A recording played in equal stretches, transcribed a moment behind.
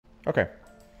Okay.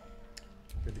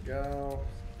 Good to go.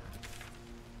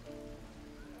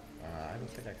 I don't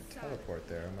think I can teleport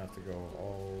there. I'm gonna have to go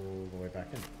all the way back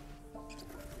in.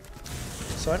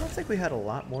 So I don't think we had a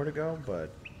lot more to go,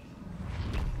 but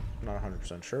I'm not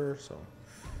 100% sure, so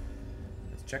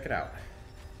let's check it out.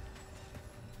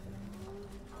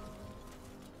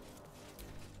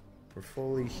 We're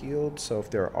fully healed, so if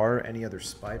there are any other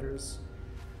spiders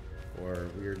or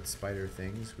weird spider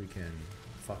things, we can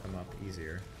fuck them up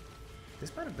easier.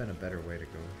 This might have been a better way to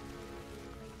go.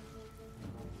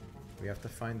 We have to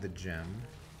find the gem.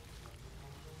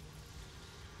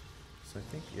 So I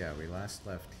think, yeah, we last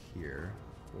left here.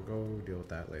 We'll go deal with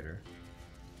that later.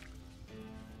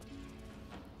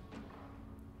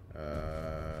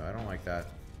 I don't like that.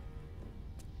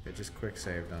 It just quick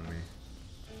saved on me.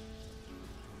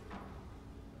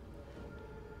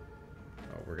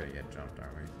 Oh, we're gonna get jumped,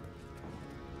 aren't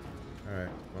we?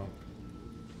 Alright, well.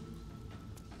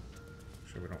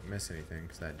 Sure we don't miss anything,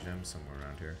 because that gem's somewhere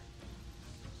around here.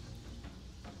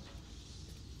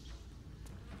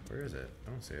 Where is it? I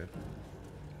don't see it.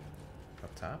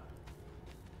 Up top?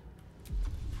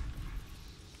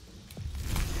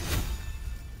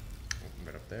 Oh,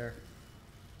 right up there.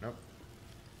 Nope.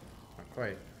 Not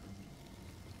quite.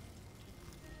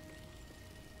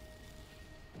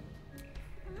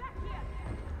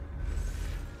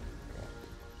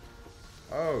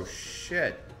 Oh,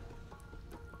 shit.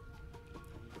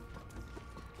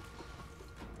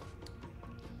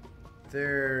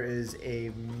 There is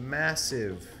a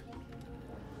massive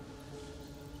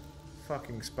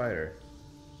fucking spider.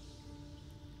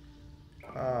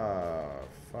 Oh,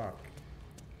 fuck.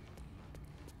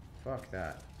 Fuck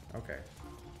that. Okay.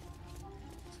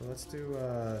 So let's do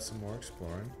some more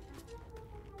exploring.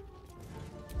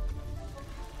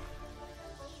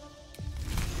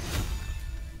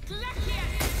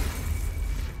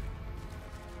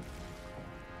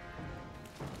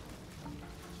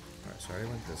 Alright, so I already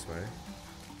went this way.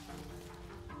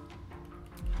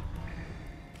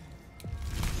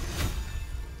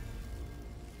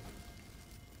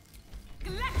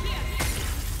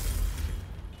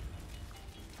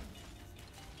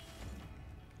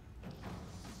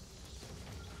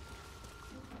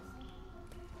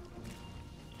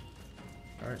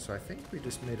 Alright, so I think we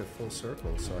just made a full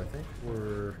circle, so I think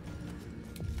we're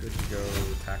good to go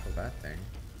tackle that thing.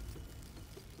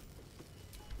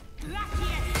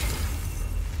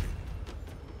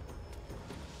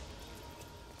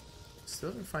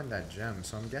 Still didn't find that gem,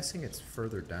 so I'm guessing it's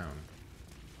further down.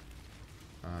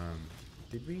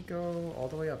 Did we go all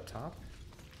the way up top?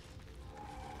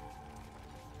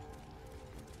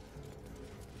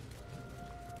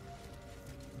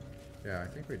 Yeah, I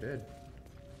think we did.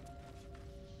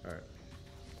 Alright.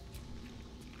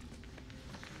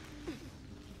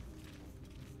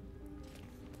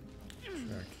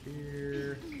 Check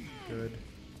here. Good.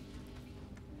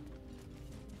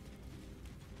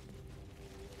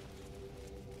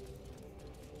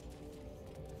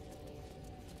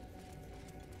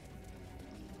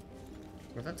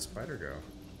 Where'd that spider go?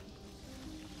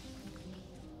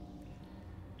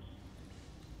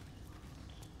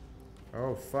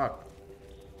 Oh, fuck.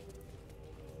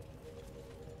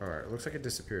 Alright, looks like it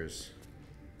disappears.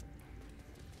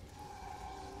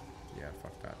 Yeah,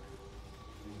 fuck that.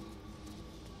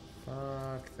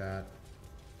 Fuck that.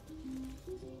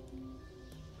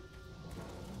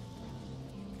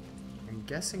 I'm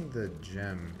guessing the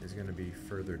gem is gonna be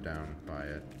further down by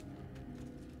it.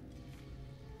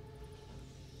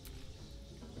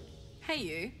 Hey,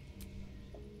 you.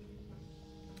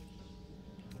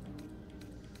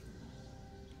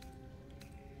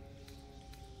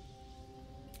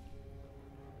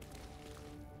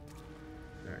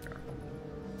 There we go.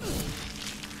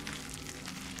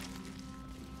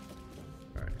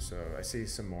 Alright, so I see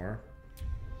some more.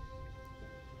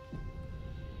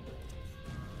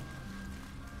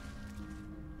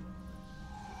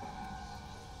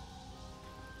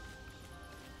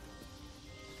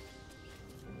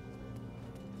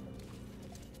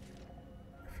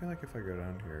 I feel like if I go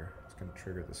down here, it's gonna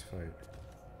trigger this fight.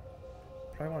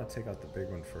 Probably want to take out the big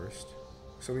one first.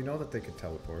 So we know that they could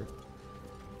teleport.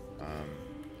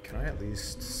 Can I at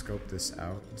least scope this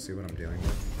out and see what I'm dealing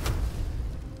with?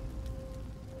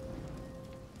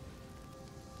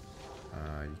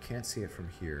 You can't see it from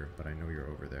here, but I know you're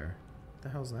over there. What the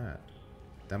hell's that?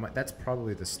 That's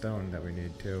probably the stone that we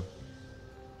need too.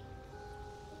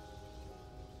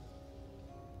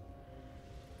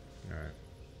 Alright.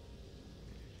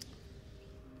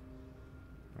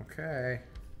 Okay.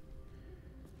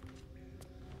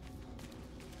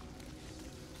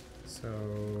 So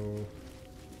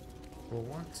we'll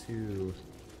want to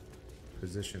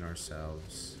position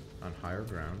ourselves on higher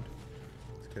ground.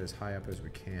 Let's get as high up as we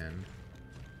can.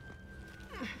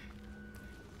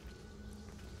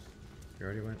 We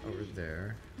already went over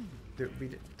there.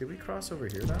 Did we cross over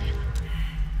here though?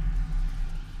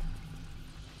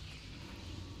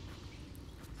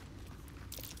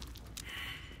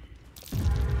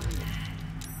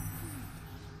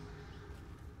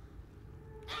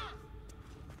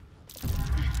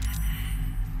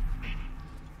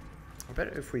 I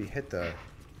bet if we hit the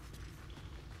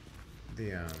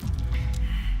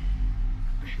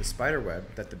spider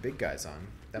web that the big guy's on,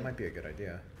 that might be a good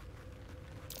idea.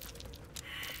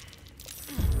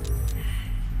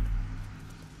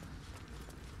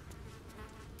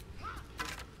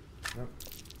 Nope.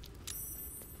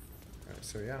 Alright,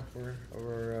 so yeah,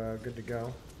 we're good to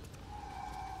go.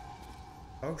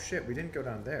 Oh shit, we didn't go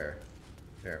down there.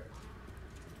 There.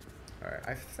 Alright,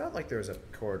 I felt like there was a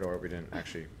corridor we didn't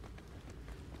actually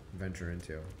venture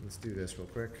into. Let's do this real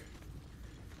quick.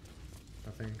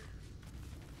 Nothing.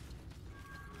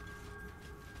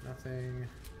 Nothing.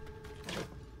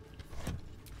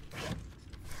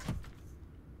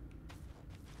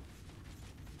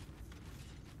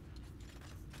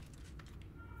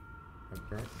 A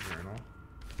burnt journal.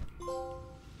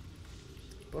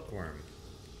 Bookworm.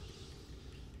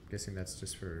 Guessing that's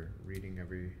just for reading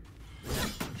every...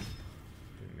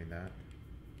 Didn't mean that.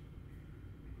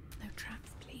 No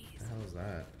traps, please. What the hell is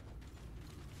that?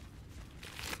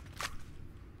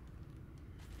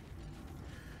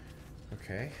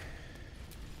 Okay.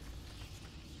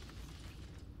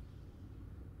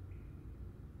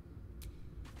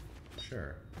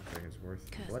 Sure. Looks like it's worth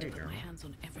a bloody Put journal. my hands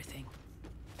on everything.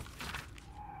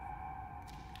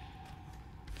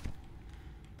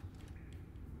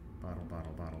 Bottle,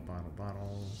 bottle, bottle, bottle,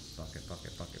 bottle. Bucket,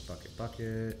 bucket, bucket, bucket,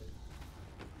 bucket.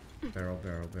 Barrel,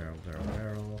 barrel, barrel, barrel,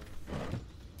 barrel.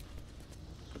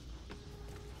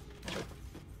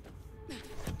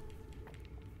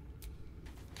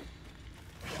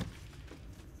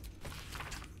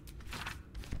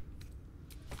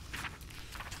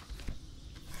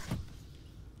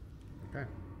 Okay.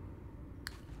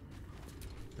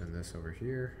 Then this over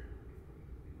here.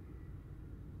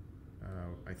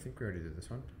 I think we already did this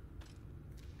one.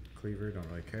 Cleaver, don't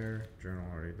really care. Journal,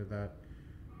 already did that.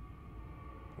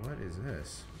 What is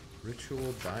this?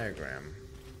 Ritual diagram.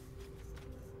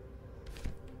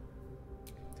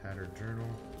 Tattered journal.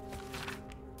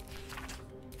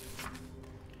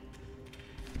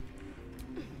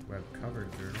 Web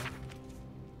covered journal.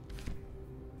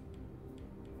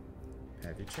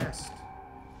 Heavy chest.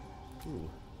 Ooh.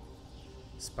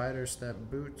 Spider step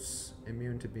boots.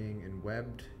 Immune to being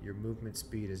enwebbed. Your movement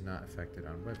speed is not affected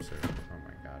on web surf. Oh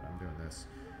my god, I'm doing this.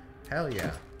 Hell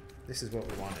yeah. This is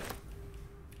what we wanted.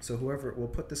 So whoever, we'll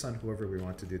put this on whoever we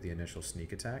want to do the initial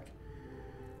sneak attack.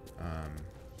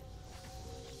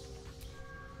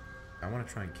 I want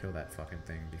to try and kill that fucking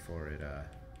thing before it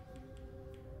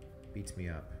beats me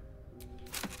up.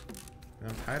 And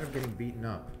I'm tired of getting beaten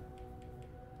up.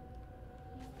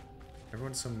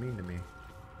 Everyone's so mean to me.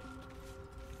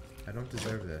 I don't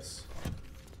deserve this.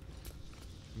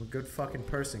 I'm a good fucking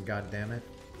person, goddammit.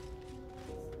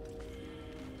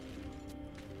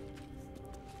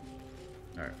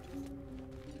 Alright.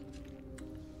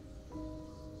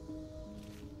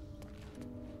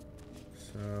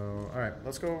 So, alright,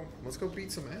 let's go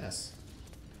beat some ass.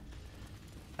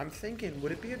 I'm thinking,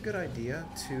 would it be a good idea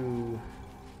to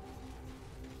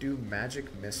do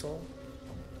magic missile?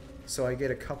 So I get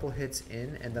a couple hits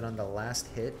in, and then on the last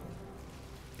hit,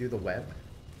 do the web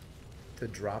to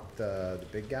drop the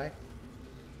big guy?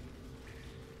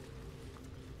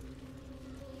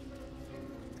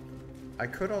 I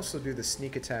could also do the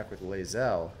sneak attack with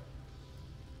Lae'zel,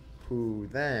 who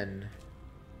then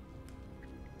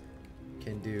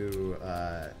can do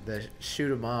the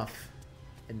shoot him off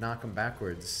and knock him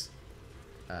backwards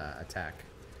attack.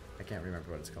 I can't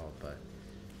remember what it's called, but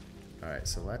alright,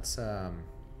 so let's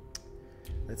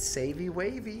savey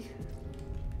wavy.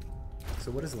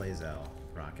 So what is Lae'zel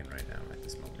rocking right now at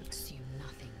this moment? Assume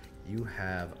nothing. You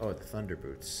have, oh, the thunder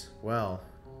boots. Well,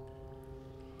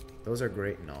 those are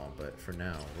great and all, but for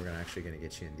now, we're actually gonna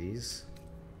get you in these.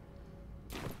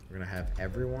 We're gonna have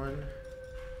everyone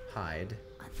hide.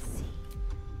 Unseen.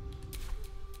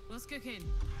 What's cooking?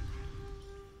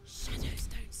 Shadows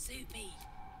don't suit me.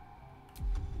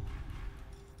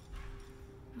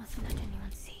 Mustn't let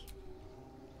anyone see.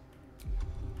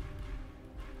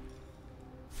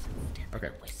 Okay.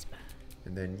 Whisper.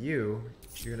 And then you're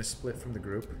gonna split from the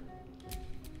group.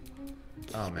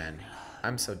 Oh man,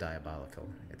 I'm so diabolical.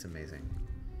 It's amazing.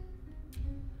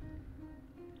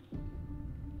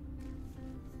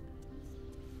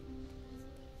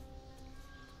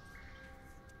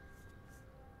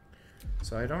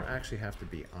 So I don't actually have to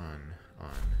be on.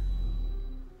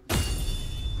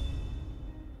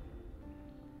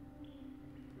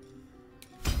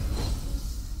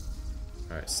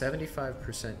 Alright,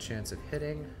 75% chance of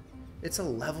hitting. It's a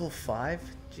level 5?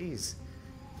 Jeez.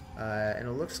 And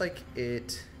it looks like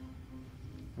it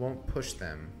won't push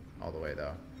them all the way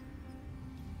though.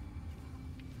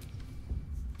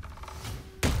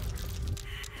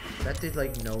 That did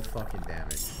like no fucking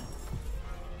damage.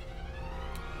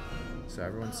 So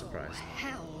everyone's surprised.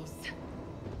 Hells.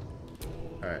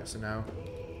 Alright, so now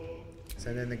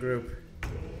send in the group.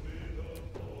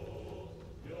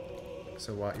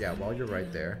 So while you're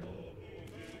right there.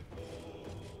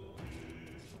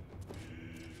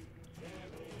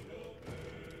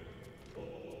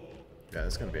 Yeah,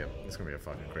 this is gonna be a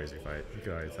fucking crazy fight. You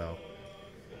can already tell.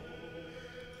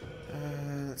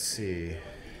 Let's see.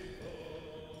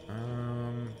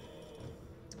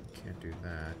 Can't do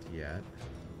that yet.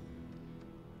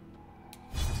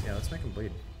 Yeah, let's make him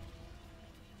bleed.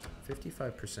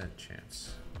 55%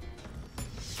 chance.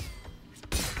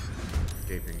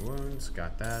 Gaping wounds,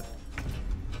 got that.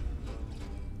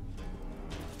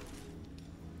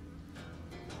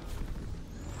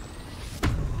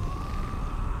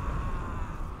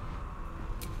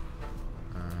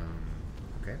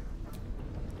 Okay.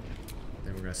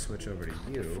 Then we're gonna switch over to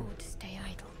you. Afford to stay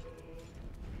idle.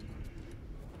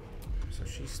 So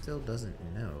she still doesn't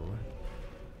know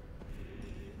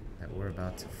that we're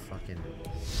about to fucking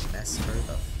mess her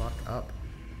the fuck up.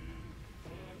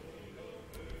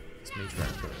 Let's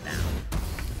Matriarch put it down.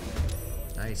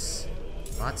 Nice.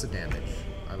 Lots of damage.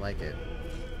 I like it.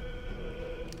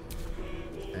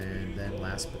 And then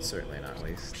last but certainly not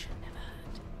least,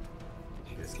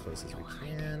 get as close as we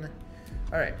can.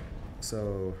 Alright,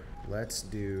 so let's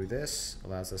do this.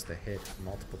 Allows us to hit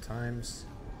multiple times.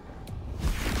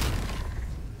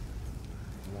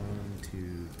 1,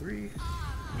 2, 3.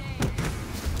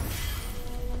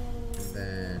 And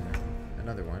then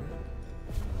another one.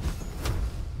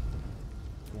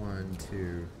 1,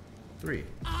 2, 3.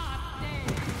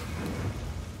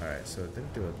 Alright, so it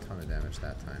didn't do a ton of damage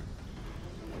that time.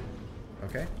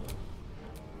 Okay.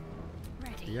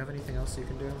 Ready. Do you have anything else you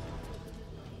can do?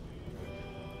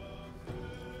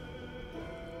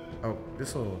 Oh,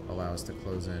 this will allow us to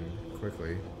close in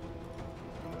quickly.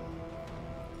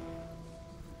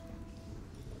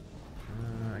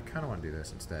 I kind of want to do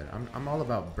this instead. I'm all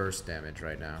about burst damage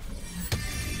right now.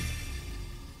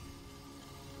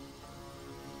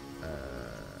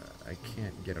 I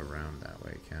can't get around that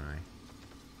way, can I?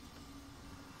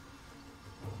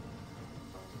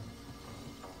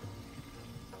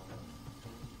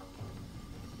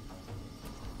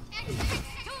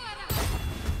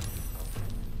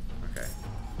 Okay.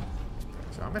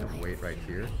 So I'm gonna wait right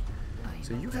here.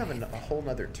 So you have a whole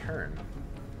nother turn.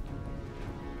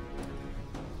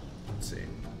 Let's see.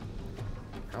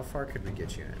 How far could we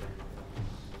get you in?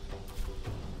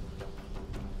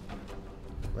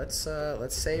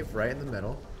 Let's save right in the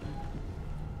middle.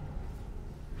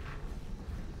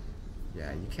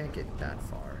 Yeah, you can't get that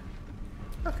far.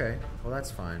 Okay, well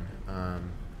that's fine. I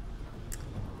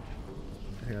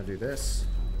think I'll do this.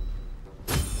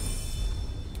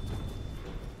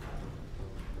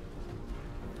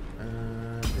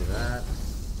 Do that.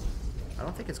 I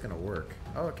don't think it's gonna work.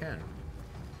 Oh, it can.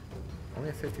 Only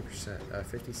a 50%,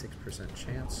 56%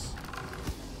 chance.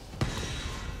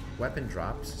 Weapon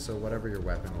dropped, so whatever your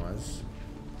weapon was,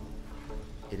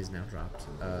 it is now dropped.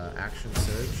 Action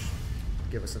surge.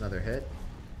 Give us another hit.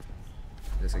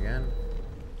 This again.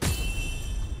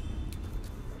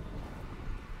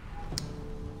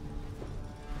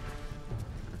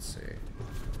 Let's see.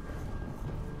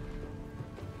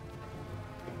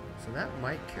 So that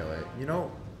might kill it. You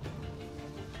know,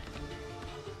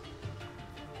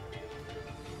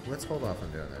 let's hold off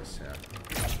on doing this, yeah.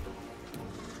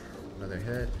 Another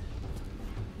hit.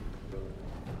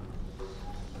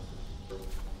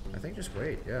 I think just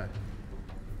wait, yeah.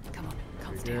 Come on,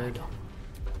 can't You're stay good. idle.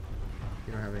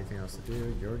 You don't have anything else to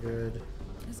do, you're good.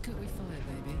 Let's cook with fire,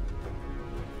 baby.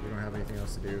 You don't have anything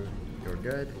else to do, you're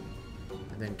good.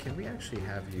 And then can we actually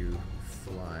have you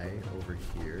fly over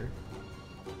here?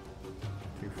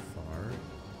 Too far.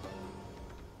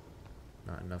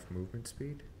 Not enough movement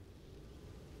speed?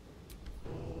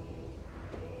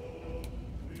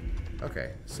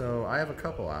 Okay, so I have a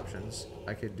couple options.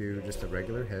 I could do just a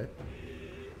regular hit.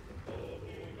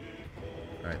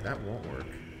 Alright, that won't work.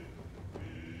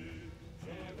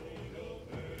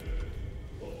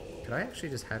 Could I actually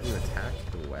just have you attack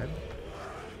the web?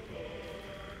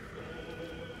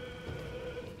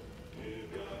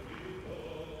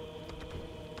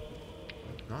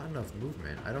 Not enough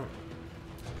movement. I don't...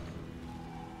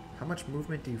 How much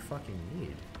movement do you fucking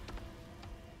need?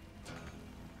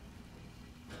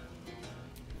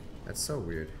 That's so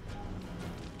weird.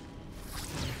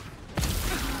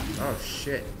 Oh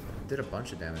shit. Did a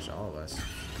bunch of damage to all of us.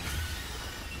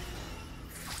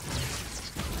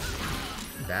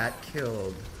 That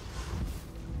killed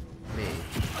me.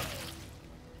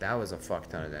 That was a fuck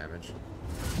ton of damage.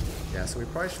 Yeah, so we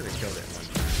probably should have killed it in one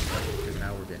time, because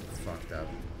now we're getting fucked up.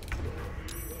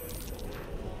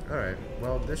 Alright,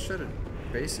 well this should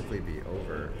basically be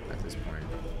over at this point.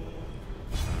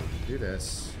 Do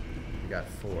this. We got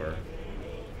 4. Alright.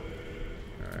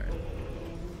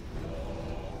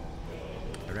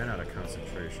 I ran out of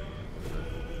concentration.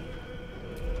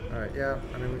 Alright, yeah,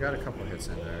 I mean we got a couple hits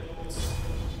in there.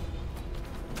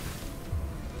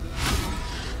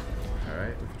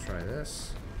 Alright, we can try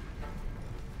this.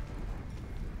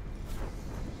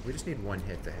 We just need one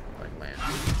hit to like land.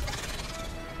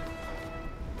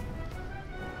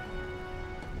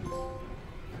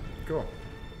 Cool.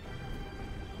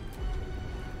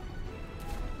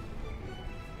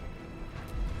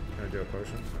 Can I do a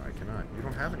potion? No, I cannot. You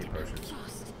don't have any potions.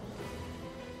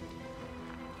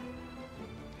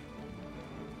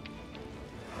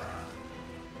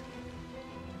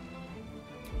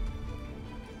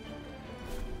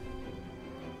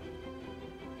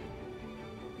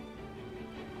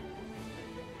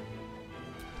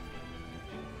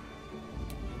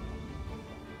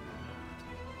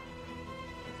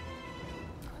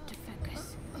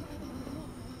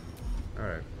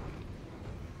 Alright.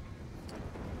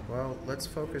 Well, let's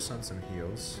focus on some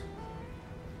heals.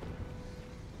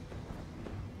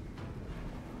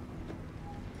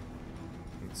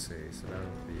 Let's see, so that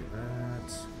would be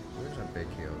that. Where's our big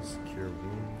heals? Cure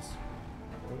wounds.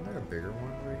 Wasn't there a bigger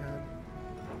one we had?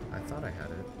 I thought I had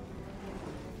it.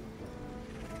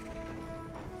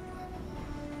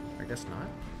 I guess not?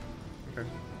 Okay.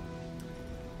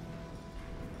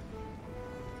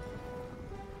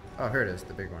 Oh, here it is,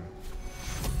 the big one.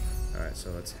 Alright,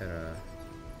 so let's hit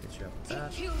you up with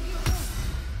that.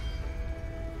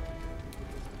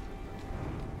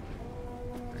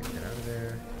 Right, get out of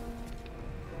there.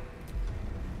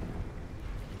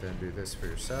 Then do this for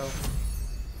yourself.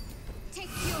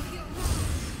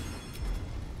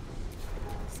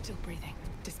 Still breathing,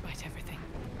 despite everything.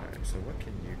 Alright, so what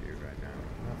can you do right now?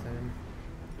 Nothing.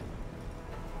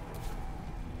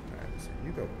 Alright, so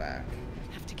you go back.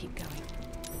 Have to keep going.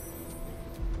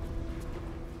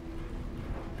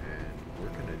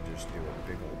 We're gonna just do a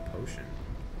big old potion.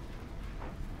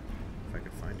 If I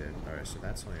could find it. Alright, so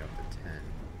that's only up to 10.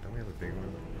 Don't we have a big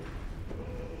one?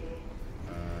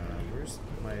 Where's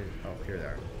my... Oh, here they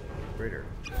are. Greater.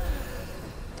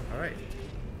 Alright.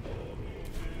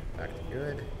 Back to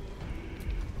good.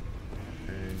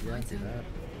 And yeah, do that.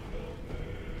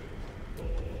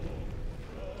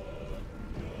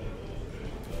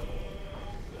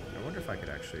 I wonder if I could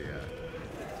actually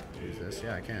use this.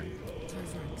 Yeah, I can.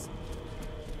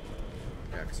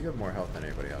 Yeah, because you have more health than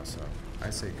anybody else, so I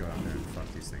say go out there and fuck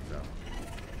these things up.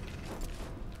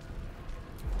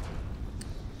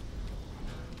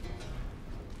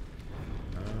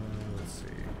 Let's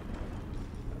see.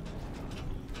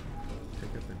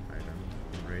 Pick up an item.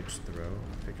 Enraged throw.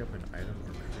 Pick up an item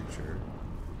or creature.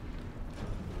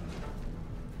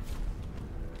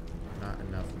 Not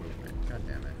enough movement. God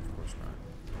damn it, of course not.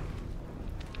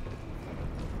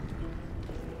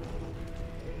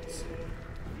 Let's see.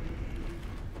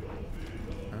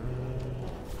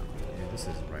 Yeah, this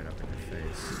is right up in your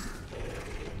face.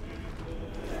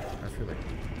 I feel like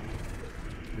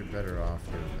you're better off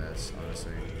doing this,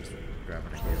 honestly. Just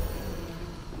grabbing a heal.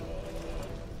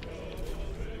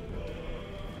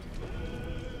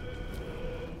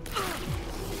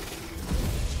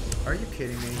 Are you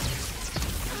kidding me?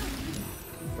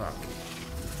 Fuck.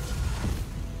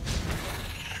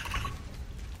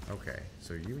 Okay,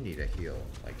 so you need a heal,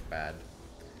 like bad.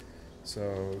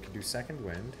 So we can do second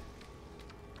wind.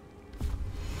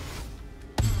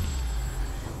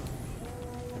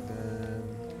 And then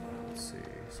let's see.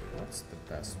 So what's the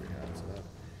best we have? So that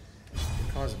can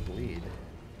cause bleed.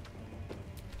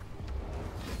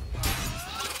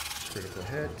 Critical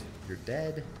hit. You're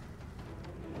dead.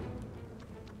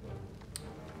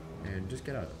 And just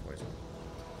get out of the poison.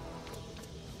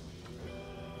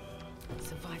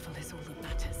 Survival is all that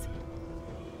matters.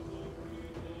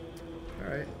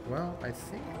 Alright, well, I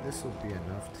think this will be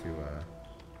enough to,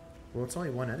 well, it's only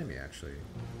one enemy, actually.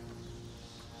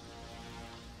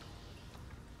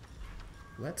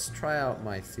 Let's try out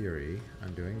my theory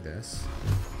on doing this.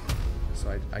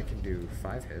 So I can do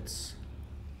 5 hits.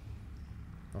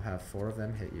 I'll have 4 of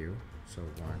them hit you. So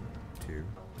 1, 2,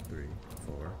 3,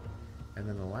 4. And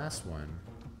then the last one,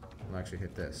 We'll actually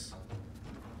hit this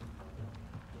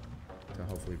to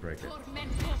hopefully break it.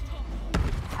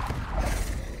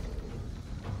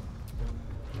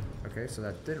 Okay, so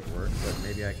that didn't work, but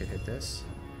maybe I could hit this.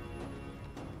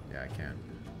 Yeah, I can.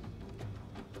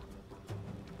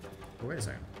 Oh, wait a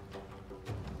second.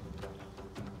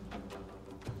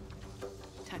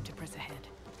 Time to press ahead.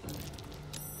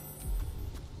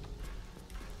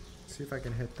 See if I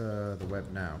can hit the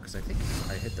web now, because I think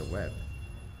I hit the web.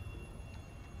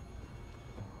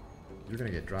 You're gonna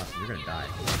get dropped and you're gonna die.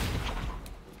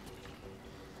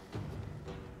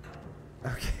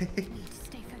 Okay.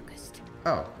 Stay focused.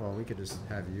 Oh, well, we could just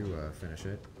have you finish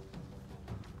it.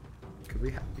 Could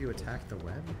we have you attack the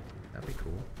web? That'd be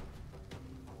cool.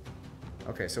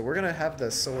 Okay, so we're gonna have the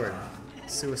sword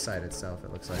suicide itself,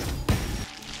 it looks like.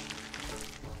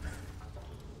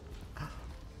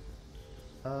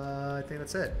 I think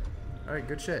that's it. Alright,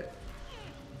 good shit.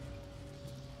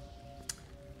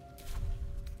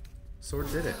 Sword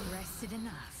did it. Rested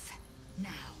enough. Now,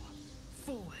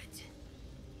 forward.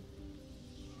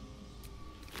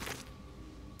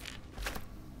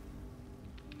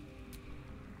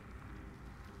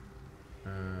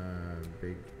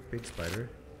 Big spider.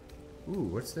 Ooh,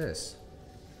 what's this?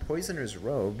 Poisoner's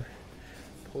robe.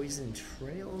 Poison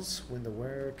trails. When the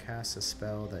wearer casts a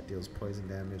spell that deals poison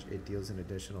damage, it deals an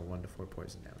additional 1 to 4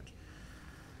 poison damage.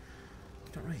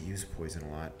 Don't really use poison a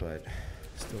lot, but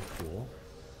still cool.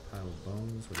 Pile of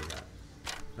bones. What do we got?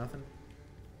 Nothing.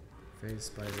 Phase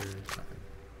spider. Nothing.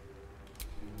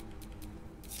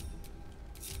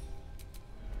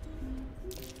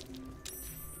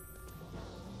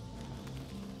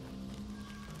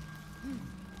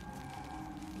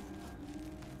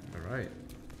 Alright.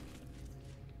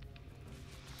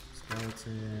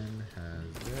 Skeleton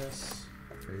has this.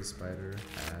 Phase spider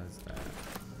has that.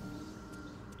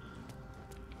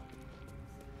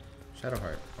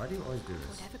 Shadowheart, why do you always do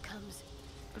this? Whatever comes,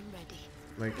 I'm ready.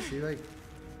 Like,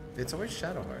 it's always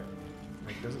Shadowheart.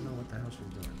 Like, doesn't know what the hell she's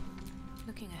doing.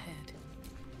 Looking ahead.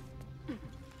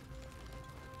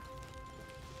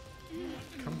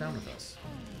 Come down with us,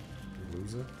 you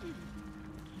loser.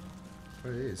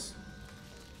 What are these?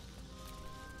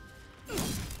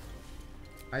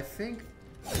 I think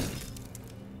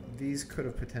these could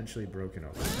have potentially broken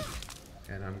open,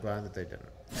 and I'm glad that they didn't.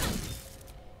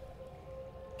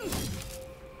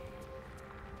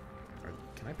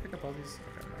 Can I pick up all these?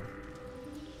 Okay, no.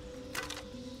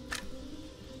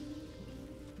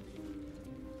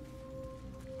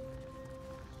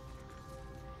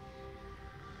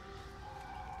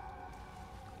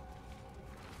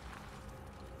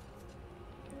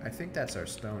 I think that's our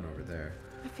stone over there.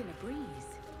 I feel a breeze.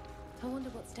 I wonder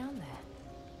what's down there.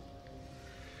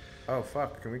 Oh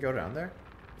fuck, can we go down there?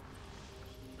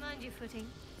 Mind your footing.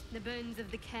 The bones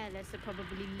of the careless are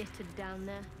probably littered down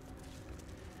there.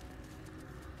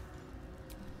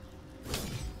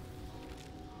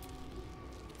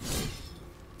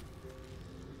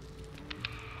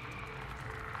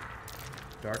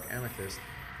 Dark amethyst.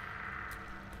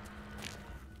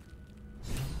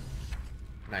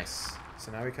 Nice.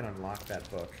 So now we can unlock that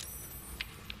book.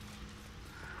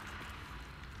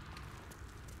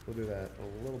 We'll do that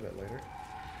a little bit later.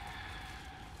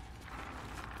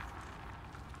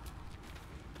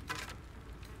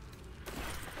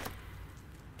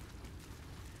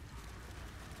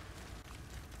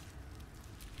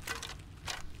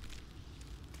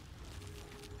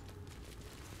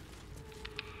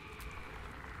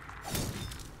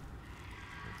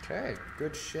 Okay,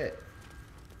 good shit.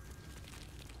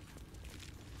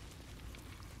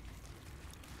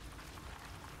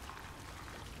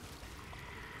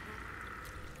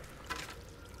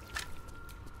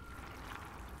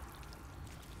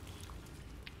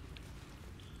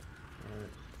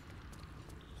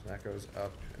 So that goes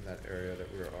up in that area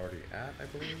that we were already at, I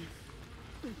believe.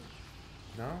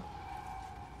 No?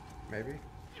 Maybe?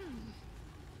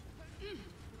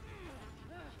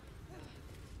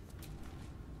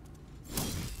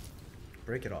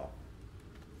 Break it all.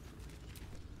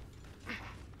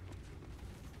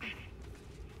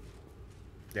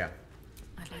 Yeah.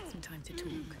 I'd like some time to talk.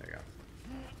 There you go.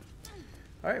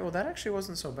 Alright, well that actually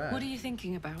wasn't so bad. What are you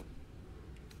thinking about?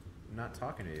 I'm not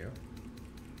talking to you.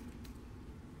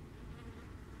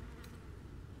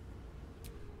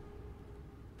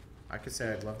 I could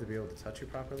say I'd love to be able to touch you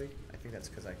properly. I think that's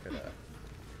because I could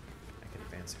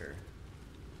advance her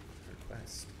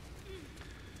quest.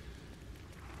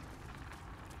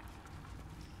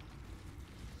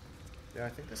 Yeah, I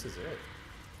think this is it.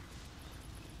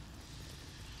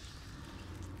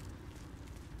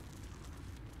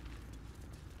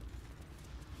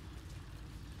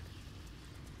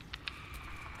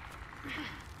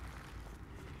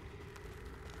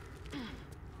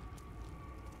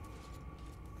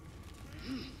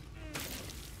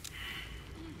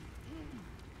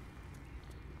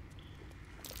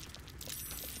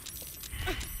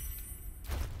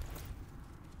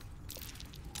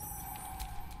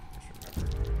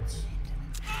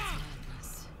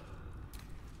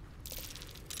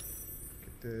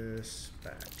 this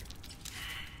back.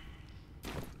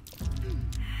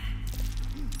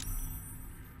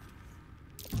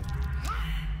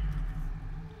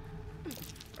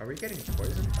 Are we getting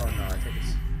poisoned? Oh no, I think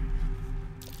it's...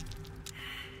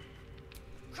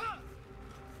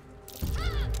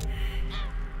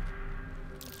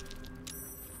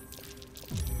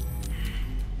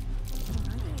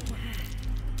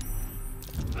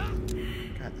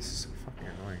 God, this is so fucking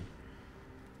annoying.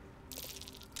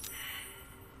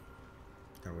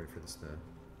 Gotta wait for this to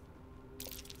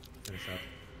finish up.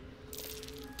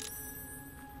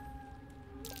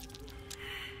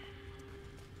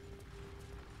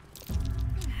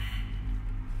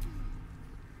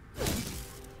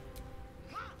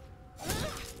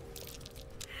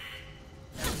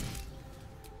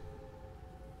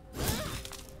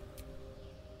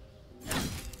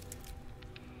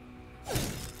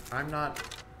 I'm not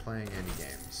playing any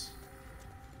games.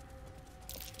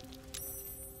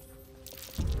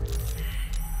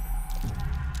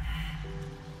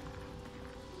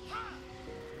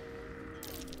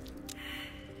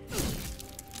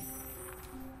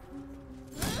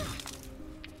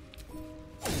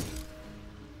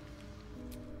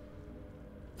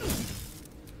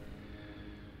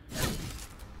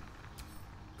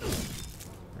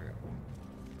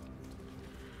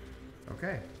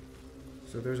 Okay.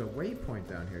 So there's a waypoint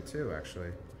down here too,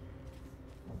 actually.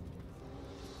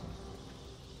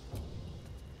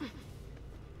 I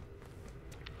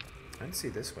didn't see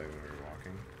this way when we were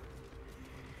walking.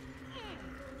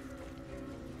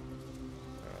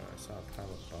 I saw a pile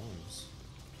of bones.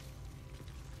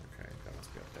 Okay, that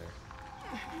must be up there.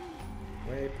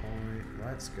 Waypoint,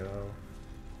 let's go.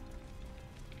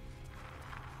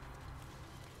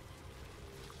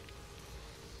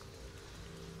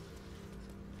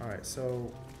 Alright,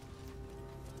 so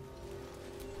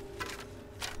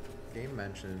game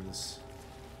mentions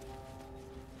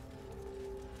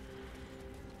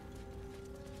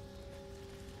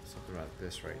something about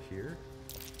this right here.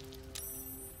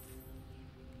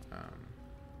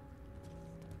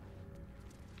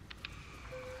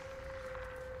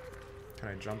 Can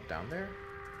I jump down there?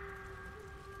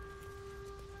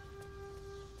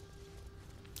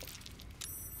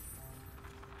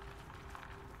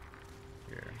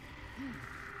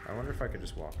 I wonder if I could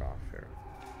just walk off here.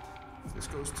 This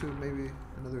goes to maybe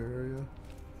another area.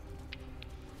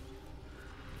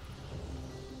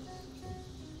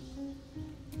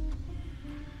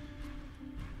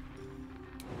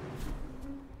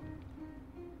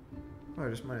 Oh,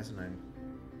 just -9.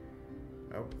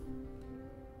 Oh.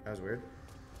 That was weird.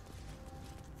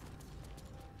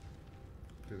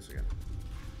 Do this again.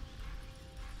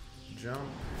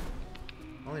 Jump.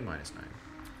 Only -9.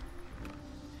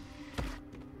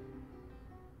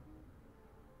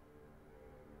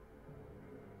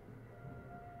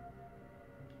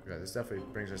 Yeah, this definitely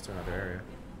brings us to another area.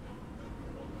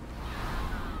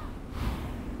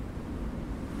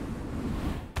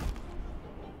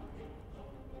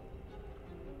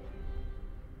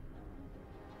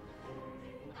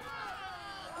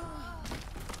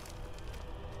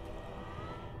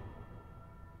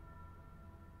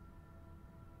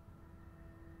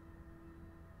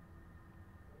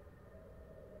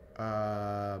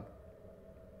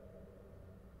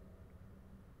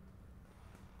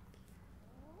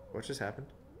 What just happened?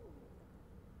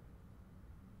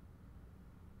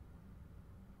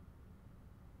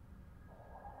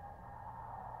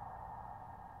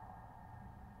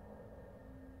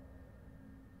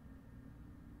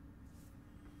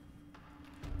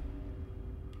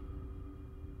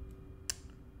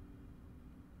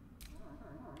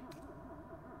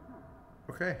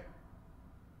 Okay.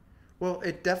 Well,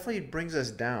 it definitely brings us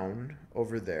down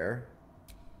over there.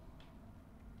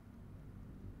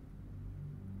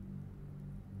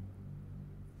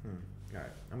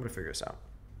 Alright, I'm gonna figure this out.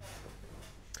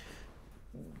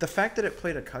 The fact that it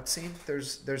played a cutscene,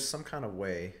 there's some kind of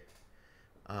way.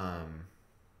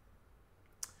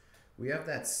 We have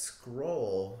that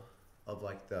scroll of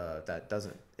like that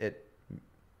doesn't, it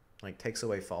like takes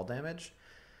away fall damage.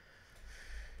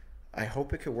 I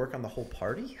hope it could work on the whole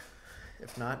party.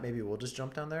 If not, maybe we'll just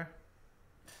jump down there.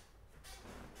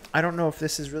 I don't know if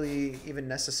this is really even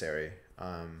necessary,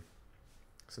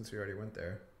 since we already went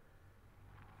there.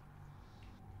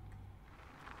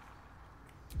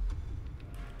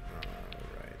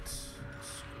 Alright,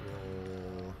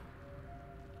 scroll.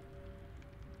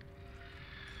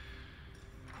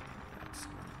 That's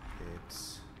not it.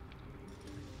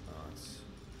 Thoughts.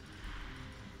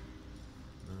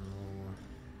 No.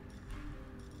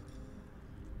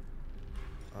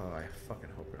 Oh, I fucking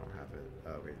hope we don't have it.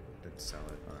 Oh, we did sell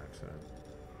it on accident.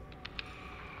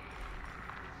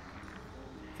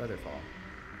 Featherfall.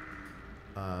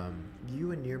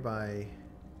 You and nearby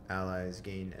allies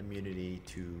gain immunity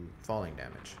to falling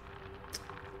damage.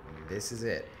 This is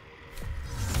it.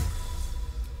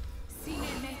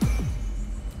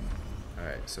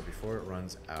 Alright, so before it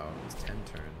runs out, it's 10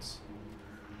 turns.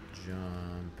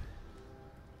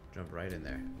 Jump right in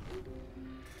there.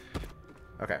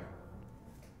 Okay.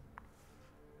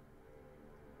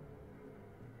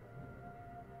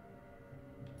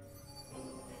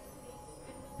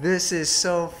 This is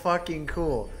so fucking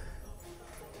cool.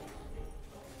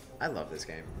 I love this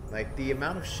game. Like, the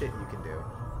amount of shit you can do.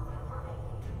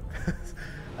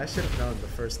 I should have known the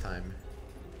first time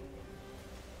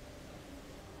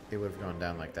it would have gone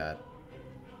down like that.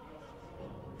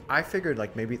 I figured,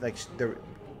 like, maybe, like,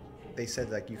 they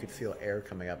said, like, you could feel air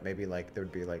coming up. Maybe, like, there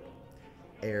would be, like,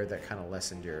 air that kind of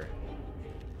lessened your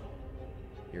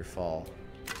fall.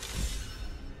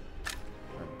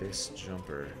 Abyss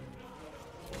Jumper.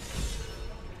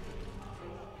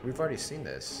 We've already seen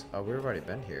this. Oh, we've already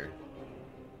been here.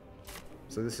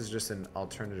 So this is just an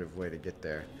alternative way to get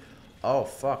there. Oh,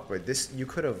 fuck. But this, you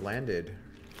could have landed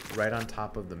right on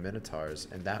top of the Minotaurs,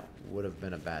 and that would have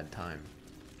been a bad time.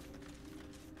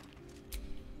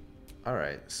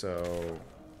 Alright, so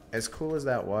as cool as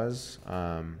that was,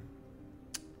 I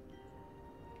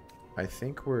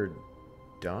think we're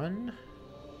done.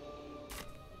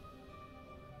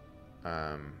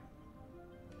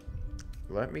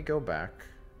 Let me go back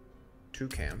to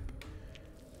camp.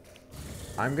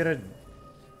 I'm gonna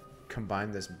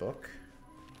combine this book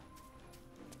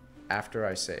after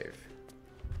I save.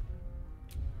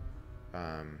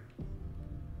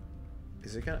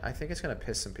 Is it gonna? I think it's gonna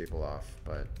piss some people off,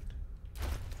 but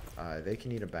they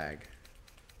can eat a bag.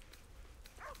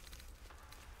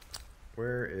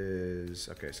 Where is?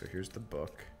 Okay, so here's the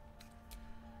book.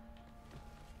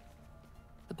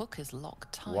 The book is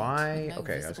locked tight. Why? With no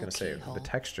Okay, I was gonna say keyhole, the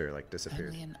texture like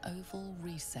disappeared. only an oval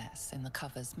recess in the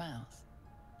cover's mouth.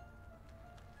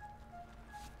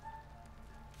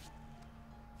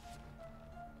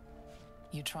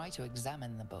 You try to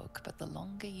examine the book, but the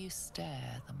longer you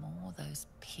stare, the more those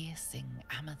piercing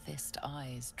amethyst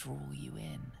eyes draw you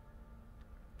in.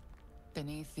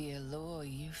 Beneath the allure,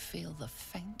 you feel the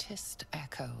faintest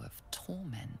echo of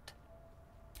torment.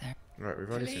 Right, we've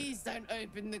already seen. Please don't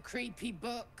open the creepy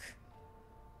book.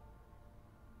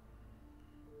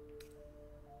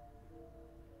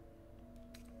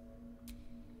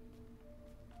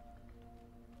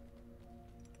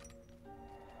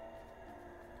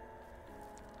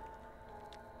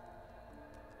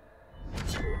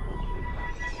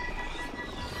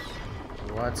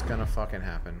 What's gonna fucking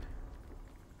happen?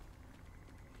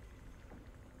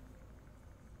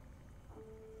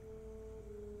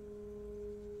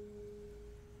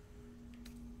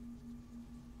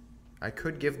 I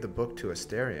could give the book to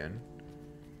Asterion.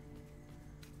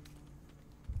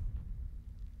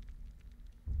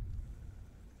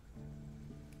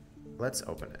 Let's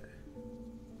open it.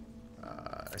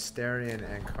 Asterion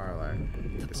and Carla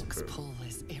The book's disapprove. pull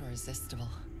is irresistible.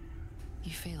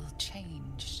 You feel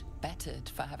changed, bettered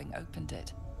for having opened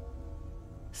it.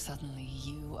 Suddenly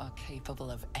you are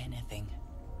capable of anything.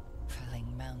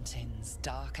 Felling mountains,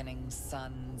 darkening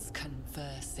suns,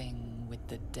 conversing with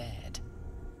the dead.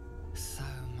 So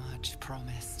much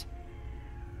promised.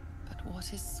 But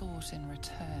what is sought in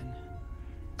return?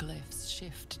 Glyphs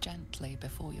shift gently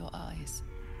before your eyes.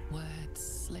 Words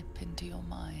slip into your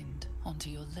mind, onto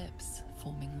your lips,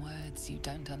 forming words you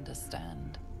don't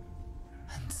understand.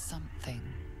 And something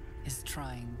is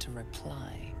trying to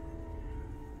reply.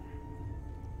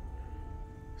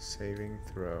 Saving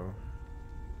throw.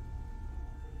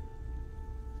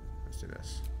 Let's do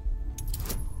this.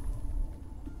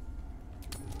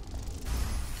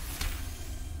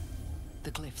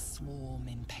 The glyphs swarm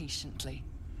impatiently.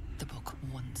 The book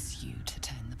wants you to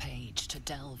turn the page, to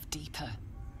delve deeper.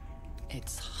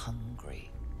 It's hungry.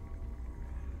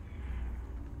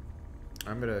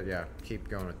 I'm gonna, yeah, keep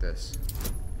going with this.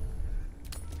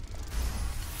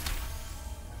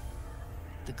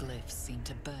 The glyphs seem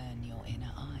to burn your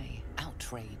inner eye.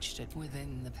 Outraged at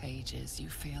within the pages, you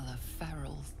feel a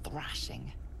feral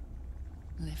thrashing.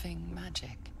 Living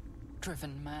magic,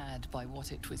 driven mad by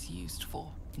what it was used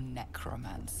for.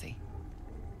 Necromancy.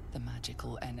 The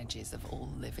magical energies of all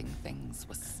living things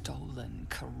were stolen,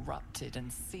 corrupted,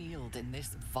 and sealed in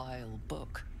this vile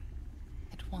book.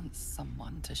 It wants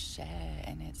someone to share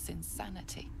in its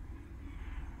insanity.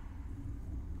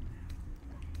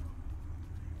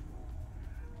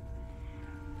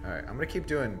 Alright, I'm gonna keep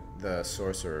doing the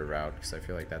Sorcerer route because I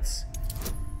feel like that's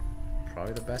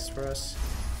probably the best for us.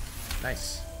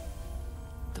 Nice.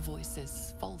 The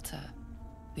voices falter.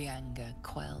 The anger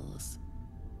quells.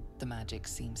 The magic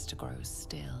seems to grow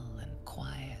still and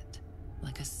quiet,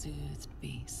 like a soothed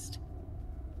beast.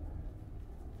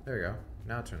 There we go.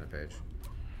 Now turn the page.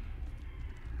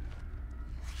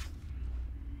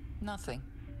 Nothing.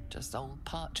 Just old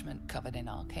parchment covered in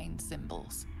arcane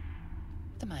symbols.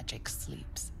 The magic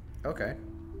sleeps. Okay.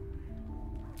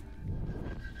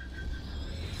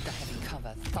 The heavy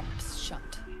cover thumps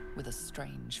shut with a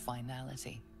strange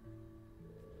finality.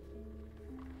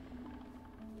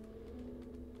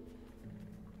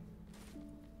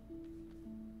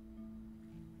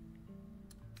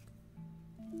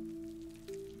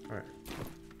 Alright.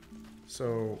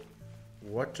 So,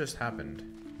 what just happened?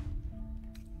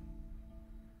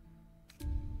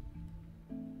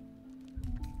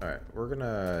 Alright, we're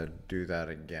gonna do that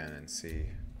again and see.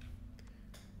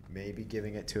 Maybe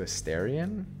giving it to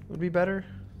Astarion would be better?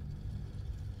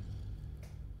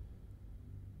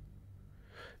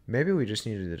 Maybe we just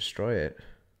needed to destroy it.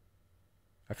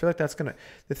 I feel like that's gonna...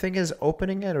 The thing is,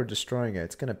 opening it or destroying it,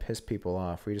 it's gonna piss people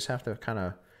off. We just have to kind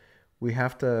of... We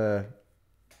have to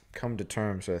come to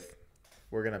terms with...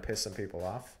 We're gonna piss some people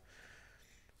off.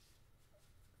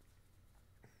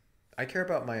 I care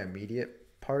about my immediate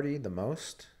party the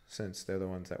most, since they're the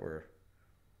ones that we're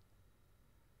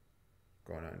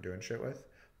going out and doing shit with.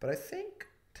 But I think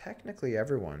technically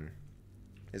everyone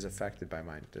is affected by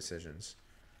my decisions.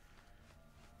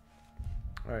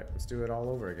 Alright, let's do it all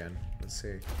over again. Let's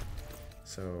see.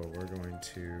 So we're going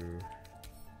to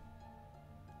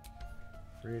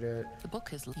read it. The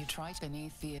book is... You try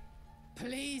beneath the...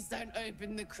 Please don't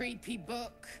open the creepy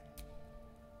book.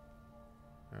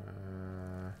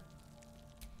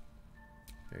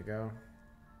 There you go.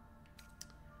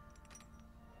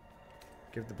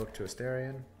 Give the book to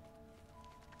Astarion.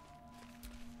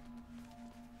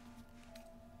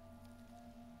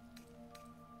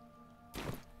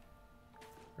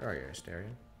 Where are you,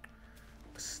 Astarion?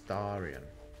 Astarion.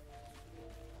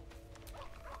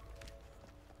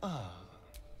 Ah,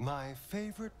 my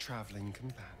favorite traveling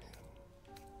companion.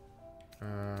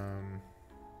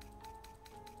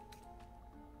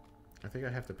 I think I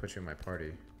have to put you in my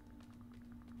party.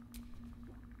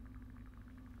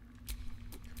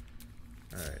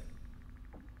 Alright.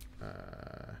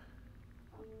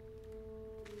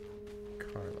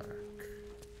 Karlak.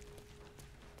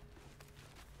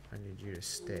 I need you to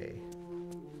stay.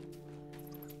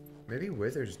 Maybe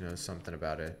Withers knows something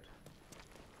about it.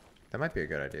 That might be a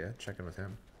good idea. Check in with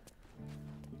him.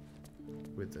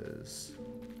 Withers.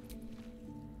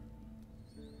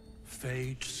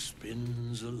 Fate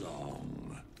spins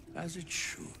along, as it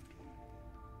should.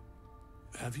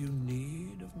 Have you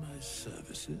need of my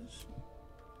services?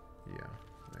 Yeah,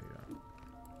 there you go.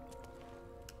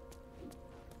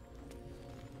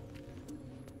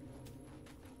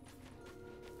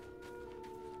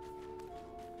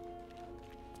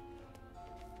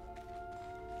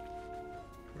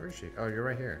 Where is she? Oh, you're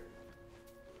right here.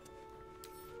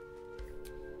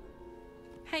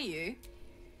 Hey, you.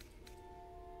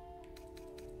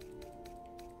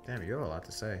 Damn, you have a lot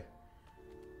to say.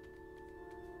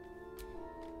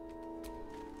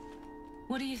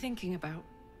 What are you thinking about?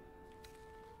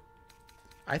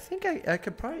 I think I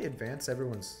could probably advance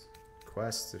everyone's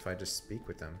quests if I just speak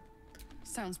with them.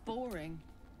 Sounds boring.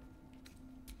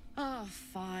 Oh,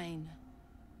 fine.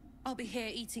 I'll be here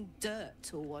eating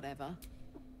dirt or whatever.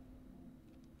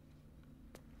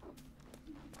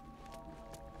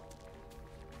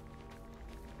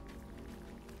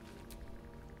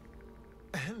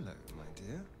 Hello, my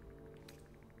dear.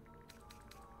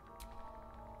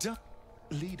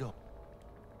 Lead on.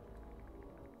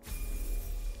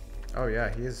 Oh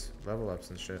yeah, he has level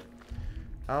ups and shit.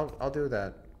 I'll do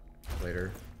that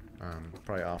later.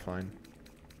 Probably offline.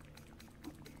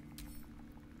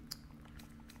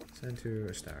 Send to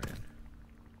Astarion.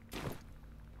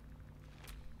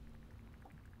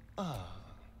 Ah,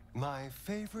 my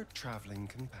favorite traveling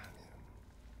companion.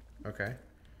 Okay.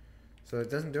 So it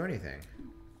doesn't do anything.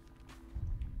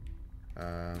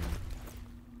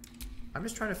 I'm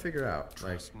just trying to figure out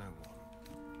Trust no one.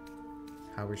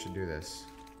 how we should do this.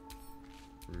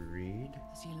 Read.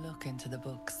 As you look into the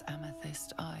book's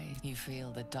amethyst eyes, you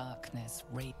feel the darkness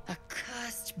rage. A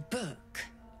cursed book.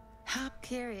 How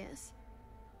curious.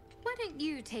 Why don't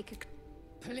you take a...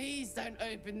 Please don't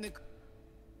open the...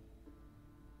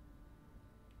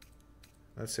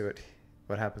 Let's see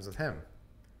what happens with him.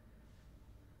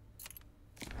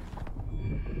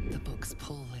 The book's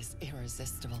pull is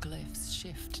irresistible. Glyphs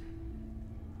shift.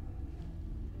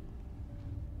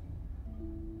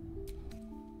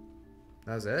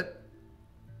 That's it?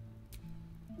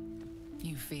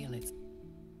 You feel its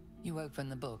You open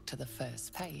the book to the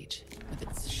first page, with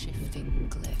its shifting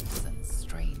glyphs and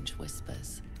strange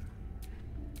whispers.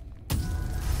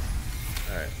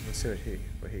 Alright, let's see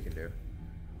what he can do.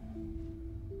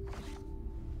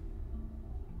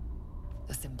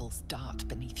 The symbols dart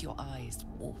beneath your eyes,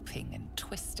 warping and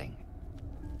twisting.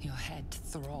 Your head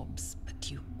throbs, but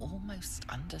you almost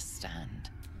understand.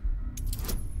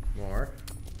 More.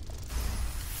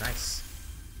 Nice.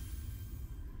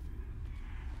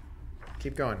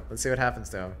 Keep going. Let's see what happens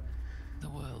to him. The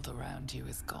world around you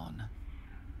is gone.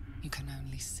 You can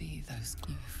only see those.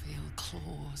 You feel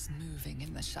claws moving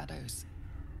in the shadows.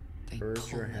 They Urge pull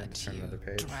your hand at to turn you, another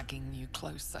page. dragging you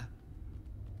closer.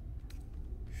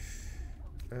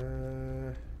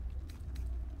 There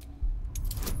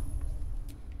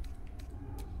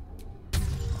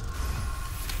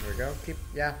we go.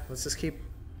 Let's just keep.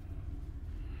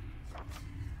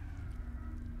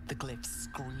 The glyphs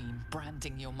scream,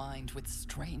 branding your mind with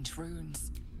strange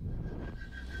runes.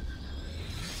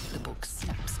 The book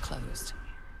snaps closed.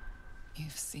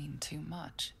 You've seen too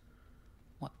much.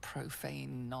 What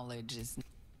profane knowledge is...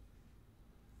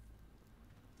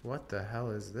 What the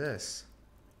hell is this?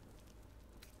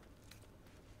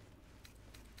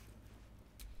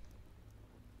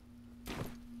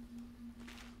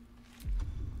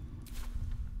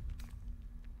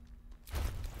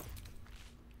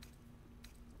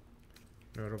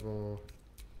 Notable.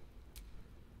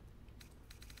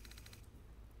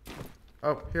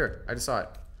 Oh, here. I just saw it.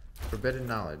 Forbidden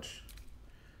knowledge.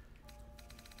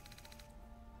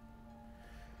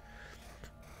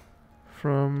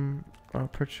 From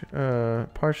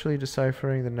partially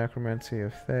deciphering the necromancy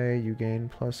of Thay, you gain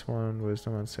 +1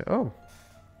 wisdom on say. Oh!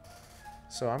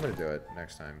 So I'm gonna do it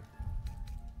next time.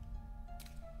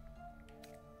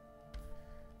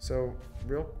 So,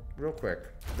 real quick,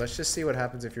 let's just see what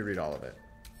happens if you read all of it.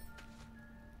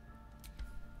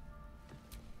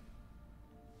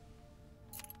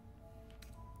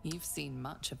 You've seen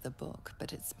much of the book,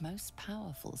 but its most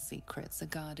powerful secrets are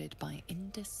guarded by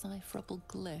indecipherable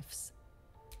glyphs.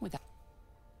 Without...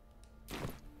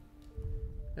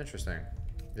 Interesting.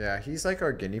 Yeah, he's like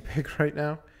our guinea pig right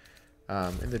now.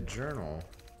 In the journal.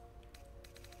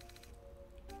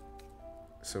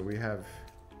 So we have...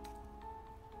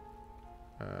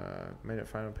 made it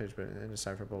final page, but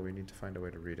indecipherable. We need to find a way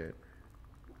to read it.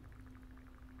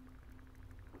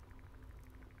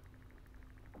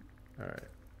 Alright.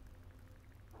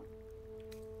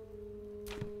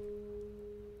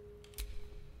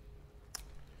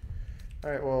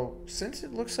 Alright, well, since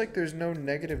it looks like there's no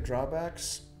negative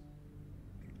drawbacks,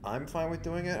 I'm fine with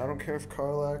doing it. I don't care if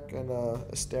Karlach and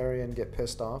Astarion get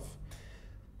pissed off.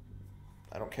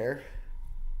 I don't care.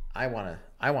 I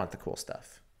want the cool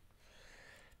stuff.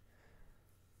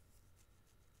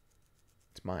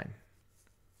 It's mine.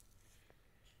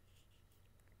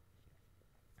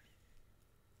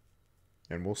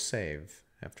 And we'll save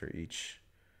after each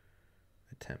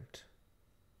attempt.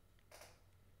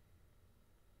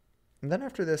 And then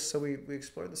after this, so we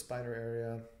explored the spider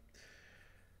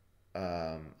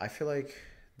area. I feel like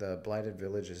the Blighted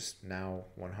Village is now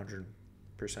 100%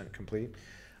 complete.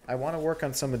 I want to work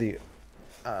on some of the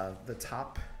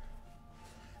top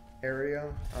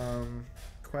area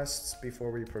quests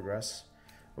before we progress.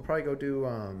 We'll probably go do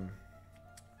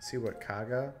see what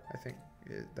Kaga, I think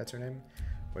that's her name,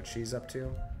 what she's up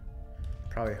to.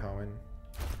 Probably Hoenn.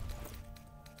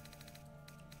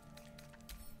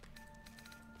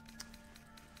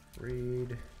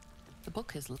 Read. The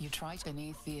book is... You try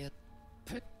beneath the...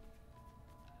 The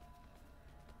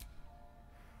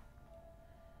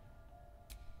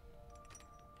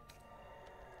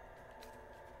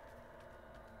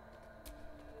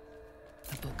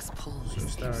book's pull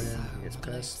is so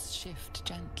glyphs shift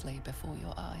gently before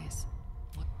your eyes.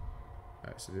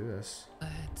 Alright, so do this.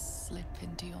 Words slip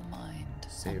into your mind,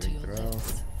 Saving onto your throw.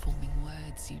 lips, forming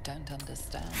words you don't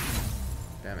understand.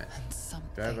 Damn it. And Do I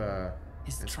something have a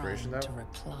is inspiration trying though? to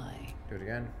reply. Do it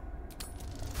again.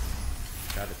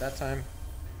 Got it that time.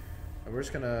 And we're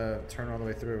just gonna turn all the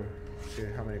way through. See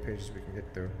how many pages we can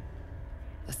get through.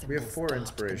 The We have symbols 4 dart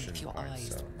inspiration beneath your points, eyes,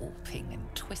 so. warping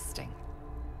and twisting.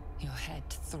 Your head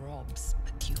throbs,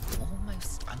 but you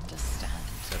almost understand.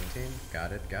 17.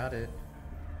 Got it, got it.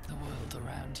 The world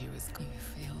around you is... You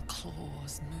feel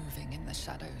claws moving in the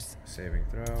shadows. Saving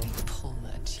throw. They pull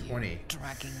at you, 20.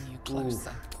 dragging you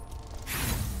closer.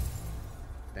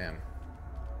 Damn.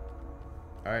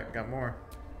 Alright, got more.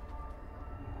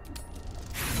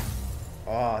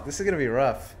 Oh, this is gonna be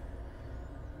rough.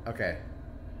 Okay.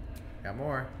 Got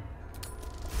more.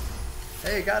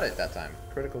 Hey, got it that time.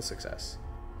 Critical success.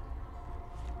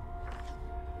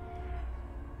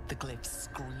 The glyphs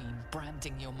scream,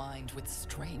 branding your mind with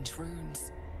strange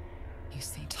runes. You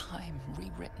see time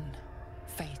rewritten,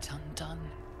 fate undone,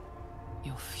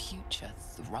 your future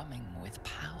thrumming with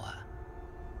power.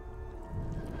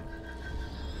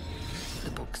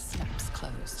 The book snaps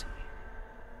closed.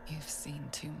 You've seen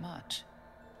too much.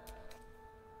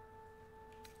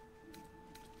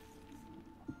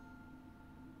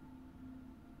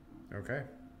 Okay.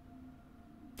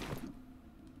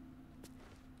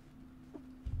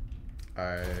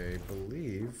 I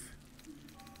believe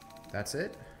that's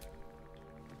it.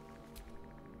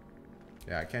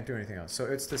 Yeah, I can't do anything else. So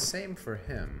it's the same for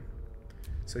him.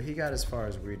 So he got as far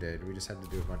as we did. We just had to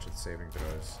do a bunch of saving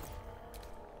throws.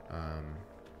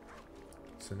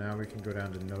 So now we can go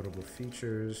down to notable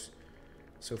features.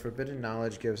 So Forbidden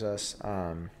Knowledge gives us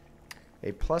a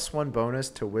 +1 bonus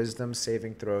to wisdom,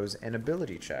 saving throws, and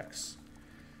ability checks.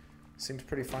 Seems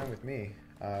pretty fine with me.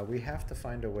 We have to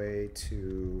find a way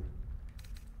to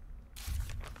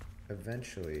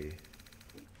eventually...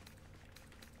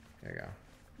 There you go.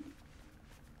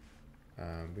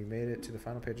 We made it to the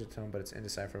final page of the tome, but it's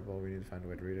indecipherable. We need to find a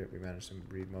way to read it. We managed to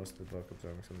read most of the book,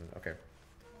 absorbing something. Okay.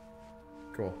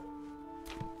 Cool.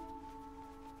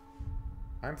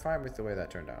 I'm fine with the way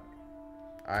that turned out.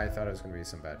 I thought it was going to be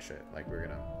some bad shit. Like we were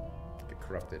going to get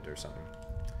corrupted or something.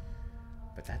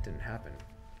 But that didn't happen.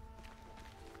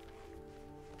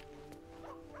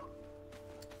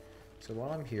 So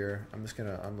while I'm here, I'm just going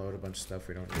to unload a bunch of stuff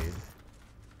we don't need.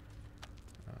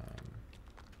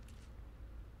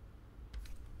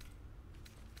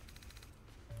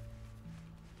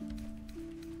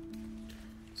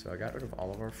 So I got rid of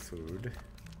all of our food.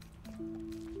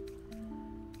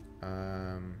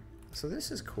 So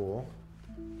this is cool.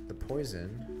 The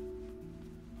poison.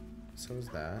 So is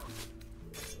that.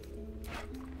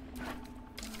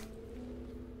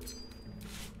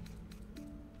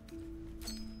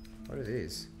 What are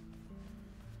these?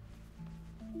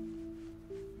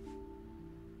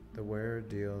 The wearer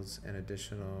deals an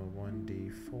additional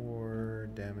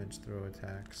 1d4 damage throw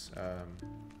attacks.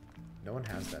 No one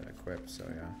has that equipped, so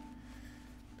yeah.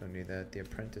 Don't need that. The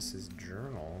Apprentice's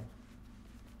Journal.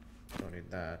 Don't need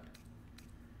that.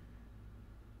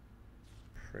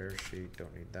 Prayer Sheet.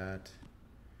 Don't need that.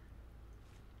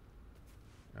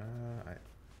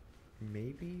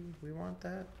 Maybe we want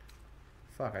that?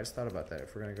 Fuck, I just thought about that.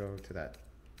 If we're gonna go to that.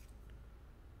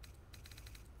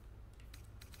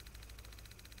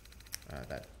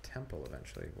 That temple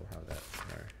eventually, we'll have that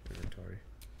in our inventory.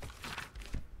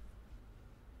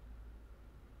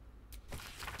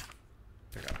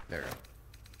 There we go. There we go.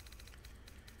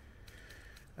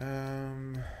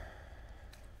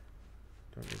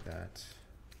 Don't need that.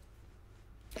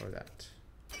 Or that.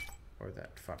 Or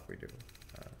that. Fuck, we do.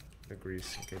 The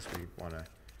grease, in case we want to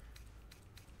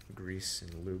grease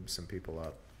and lube some people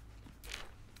up.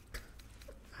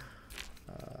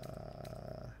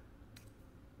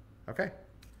 Okay.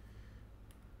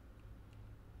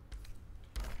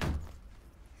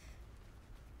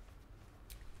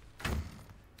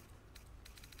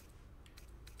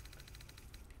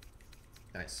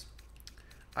 Nice.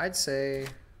 I'd say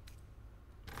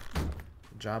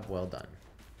job well done.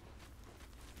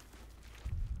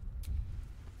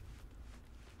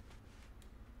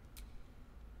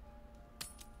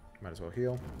 Might as well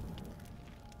heal.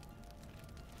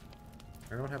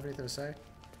 Anyone have anything to say?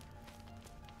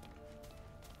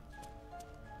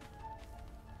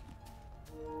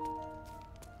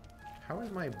 How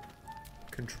is my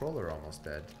controller almost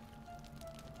dead?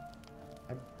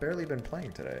 I've barely been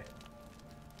playing today.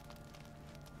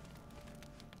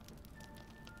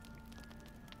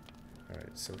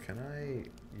 Alright, so can I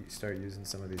start using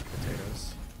some of these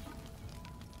potatoes?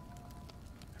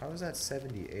 How is that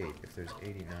 78 if there's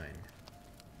 89?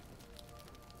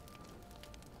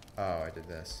 Oh, I did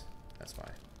this. That's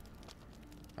why.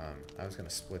 I was gonna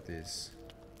split these.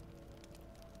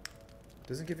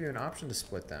 Doesn't give you an option to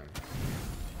split them.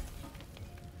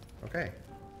 Okay.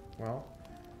 Well,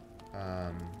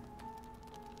 alright,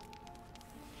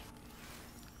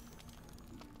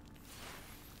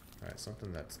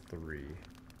 something that's 3.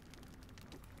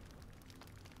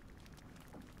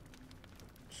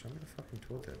 Show me the fucking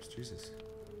tooltips, Jesus.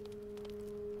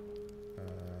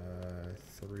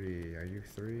 3. Are you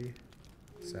 3?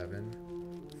 7,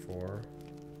 4,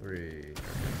 3. Okay.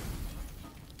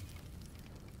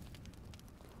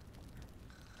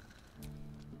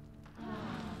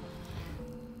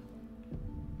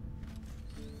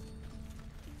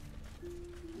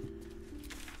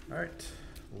 Alright,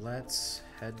 let's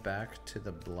head back to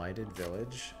the Blighted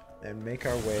Village and make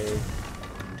our way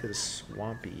to the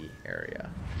swampy area.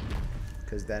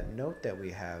 Because that note that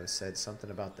we have said something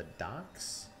about the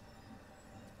docks.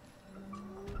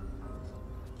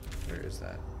 Where is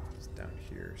that? It's down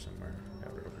here somewhere. Yeah,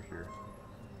 right over here.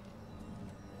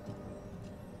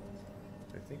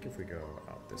 I think if we go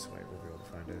out this way, we'll be able to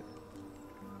find it.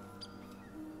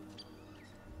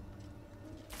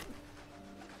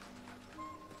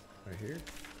 Right here?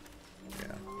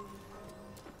 Yeah.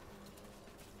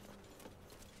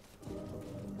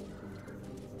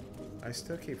 I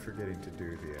still keep forgetting to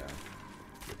do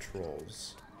the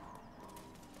trolls.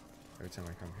 Every time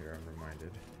I come here, I'm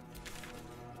reminded.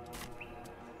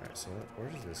 Alright, so where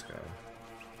does this go?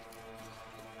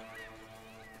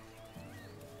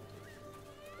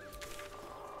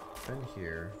 Been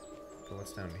here, but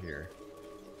what's down here?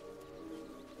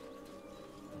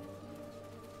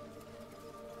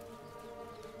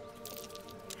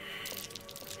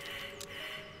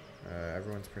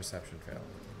 Everyone's perception failed.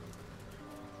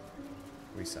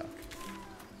 We suck.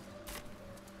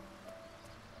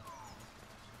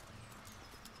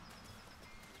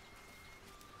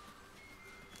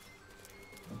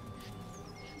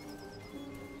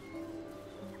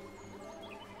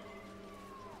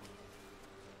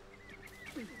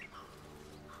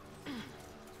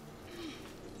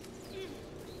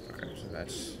 Okay, so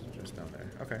that's just down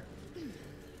there. Okay.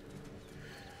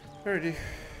 Alrighty.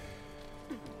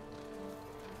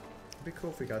 It'd be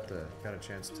cool if we got a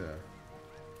chance to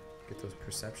get those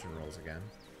perception rolls again.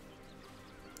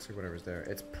 See whatever's there.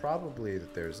 It's probably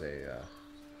that there's a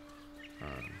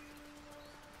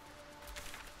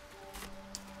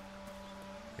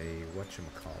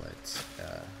whatchamacallit,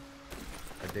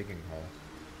 a digging hole.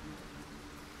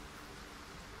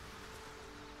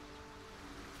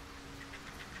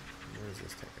 Where does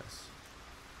this take us?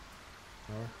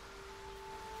 More?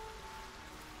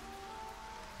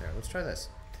 Yeah, let's try this.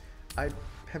 I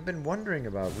have been wondering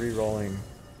about re-rolling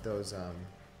those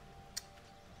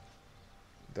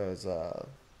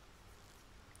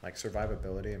like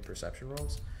survivability and perception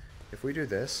rolls. If we do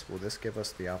this, will this give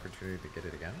us the opportunity to get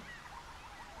it again?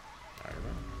 I don't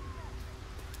know.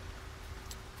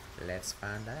 Let's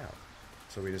find out.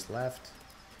 So we just left.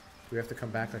 We have to come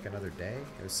back like another day?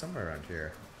 It was somewhere around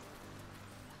here.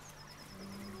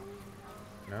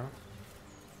 No?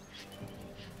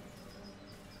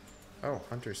 Oh,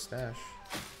 Hunter's Stash.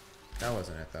 That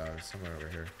wasn't it though, it was somewhere over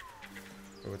here.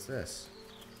 But what's this?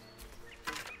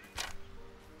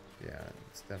 Yeah,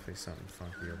 it's definitely something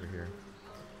funky over here.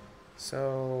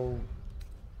 So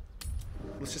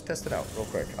let's just test it out real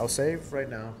quick. I'll save right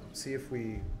now, see if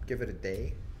we give it a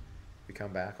day. We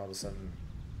come back, all of a sudden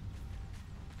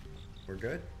we're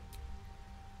good.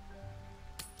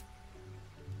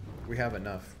 We have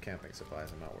enough camping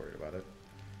supplies, I'm not worried about it.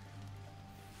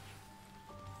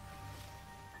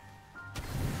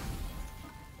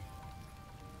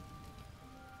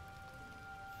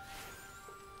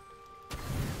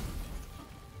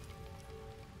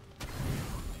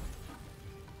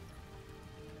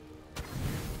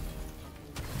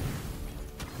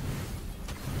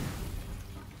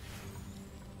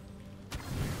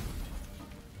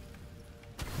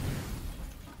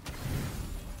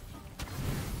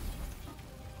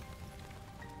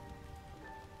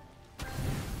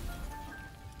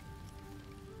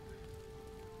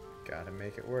 Gotta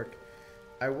make it work.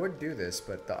 I would do this,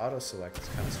 but the auto select is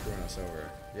kind of screwing us over.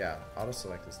 Yeah, auto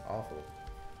select is awful.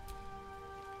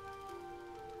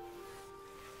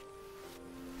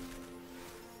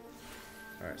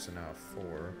 Alright, so now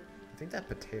 4. I think that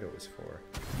potato was 4.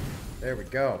 There we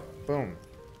go. Boom.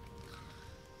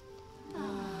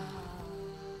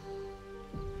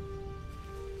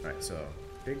 Alright, so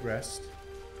big rest.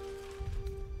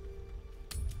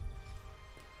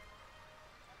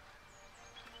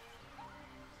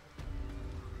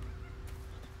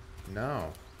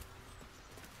 No.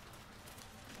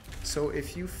 So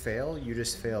if you fail, you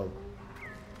just fail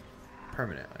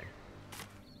permanently.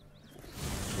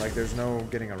 Like there's no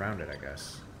getting around it, I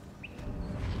guess.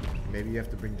 Maybe you have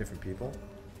to bring different people.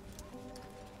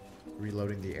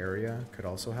 Reloading the area could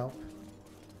also help.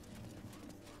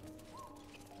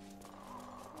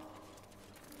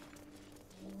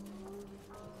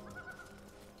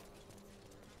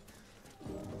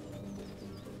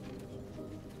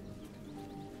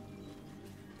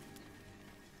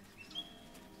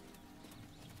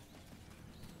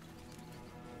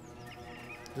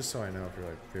 Just so I know for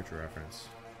like future reference.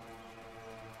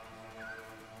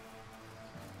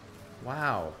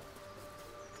 Wow.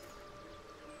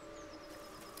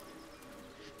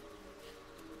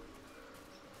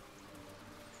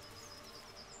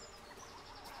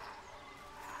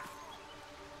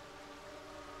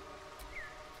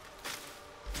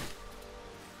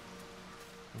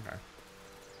 Okay.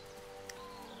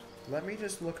 Let me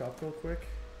just look up real quick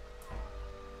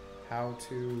how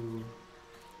to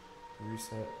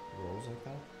reset rolls like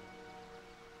that?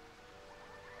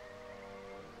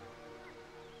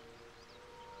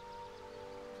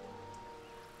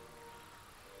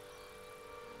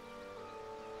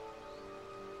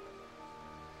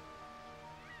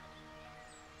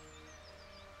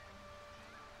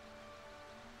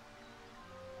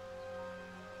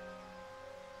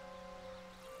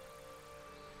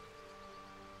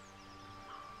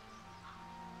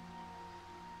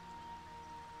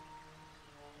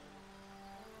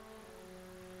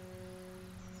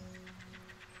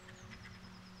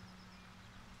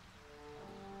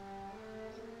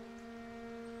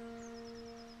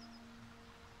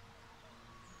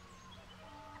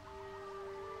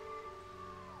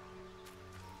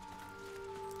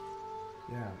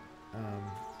 Yeah,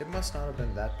 it must not have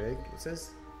been that big. It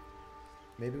says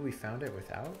maybe we found it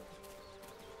without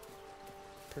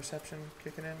perception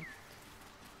kicking in.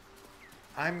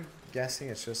 I'm guessing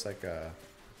it's just like a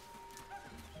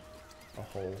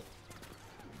hole.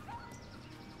 No,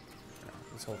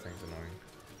 this whole thing's annoying.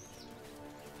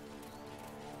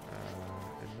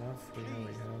 Enough, we know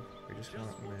we have. We just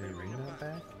want Marina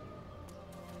back.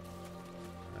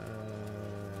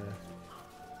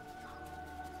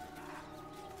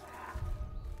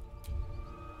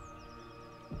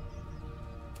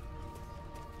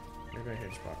 Maybe I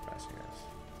just walk past you guys.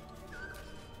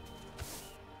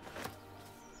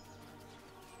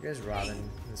 You guys robbing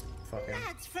this fucking...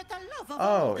 Lads, for the love of Oh,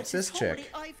 all it's that this is holy,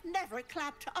 chick. I've never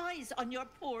clapped eyes on your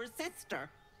poor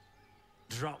sister.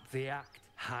 Drop the act,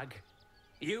 hag.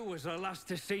 You was the last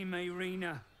to see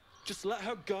Marina. Just let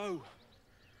her go.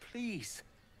 Please.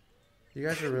 You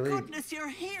guys are really Goodness, you're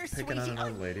here, picking on sweetie. an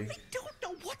old lady. I don't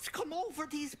know what's come over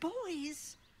these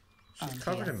boys. She's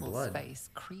covered in Ethel's blood. face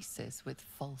creases with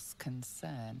false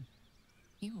concern.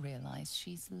 You realize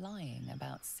she's lying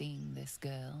about seeing this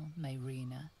girl,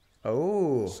 Marina.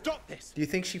 Oh. Stop this. Do you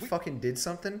think she fucking did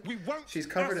something? We won't. She's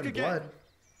covered ask in again. blood.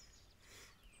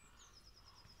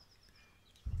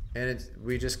 And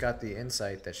we just got the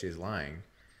insight that she's lying.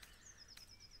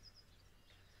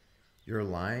 You're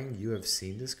lying? You have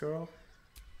seen this girl?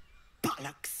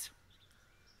 Bollocks.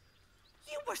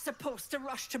 You were supposed to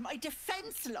rush to my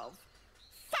defense, love.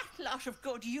 Fat lot of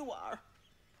good you are.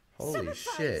 Some Holy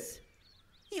advice. shit.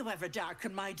 You ever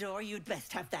darken my door, you'd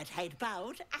best have that head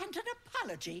bowed and an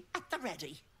apology at the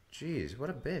ready. Jeez, what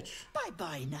a bitch.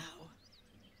 Bye-bye now.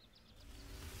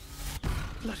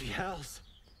 Bloody hells.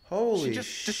 Holy She just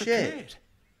shit. disappeared.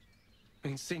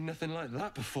 Ain't seen nothing like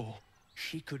that before.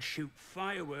 She could shoot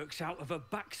fireworks out of her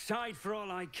backside for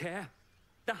all I care.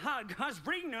 The hag has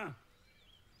Rena.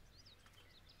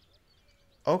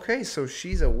 Okay, so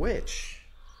she's a witch.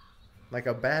 Like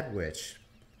a bad witch.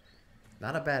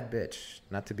 Not a bad bitch.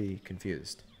 Not to be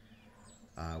confused.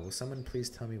 Will someone please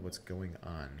tell me what's going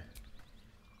on?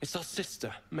 It's our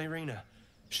sister, Marina.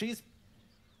 She's...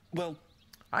 well...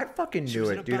 I fucking She knew was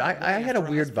in it, a dude. bad I way had a after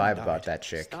her weird husband vibe died. about that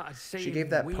chick. Started She saying gave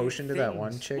that weird potion to that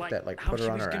one things, chick that like how put her she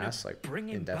on was her gonna ass like bring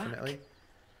him back. indefinitely.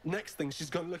 Next thing, she's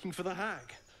gone looking for the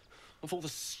hag. Of all the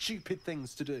stupid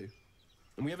things to do.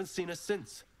 And we haven't seen her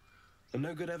since. And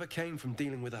no good ever came from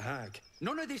dealing with a hag.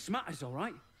 None of this matters, all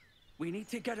right? We need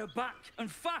to get her back, and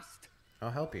fast.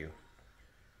 I'll help you.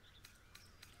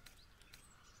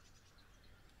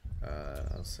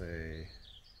 I'll say,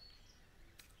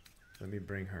 let me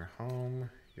bring her home.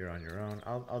 You're on your own.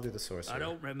 I'll do the sorcerer. I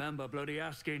don't remember bloody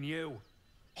asking you.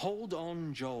 Hold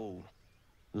on, Joel.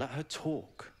 Let her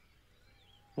talk.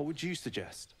 What would you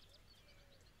suggest?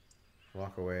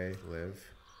 Walk away, live.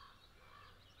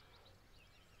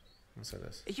 I'll say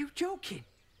this. Are you joking?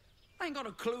 I ain't got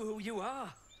a clue who you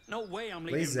are. No way I'm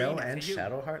leaving Lae'zel Rena and for you.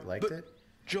 Shadowheart liked it?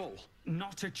 Joel.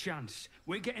 Not a chance.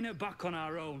 We're getting her back on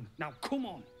our own. Now, come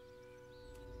on.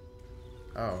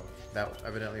 Oh, that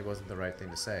evidently wasn't the right thing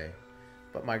to say.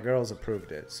 But my girls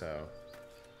approved it, so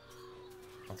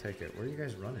I'll take it. Where are you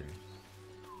guys running?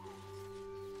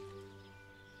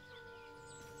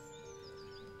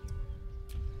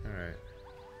 Alright.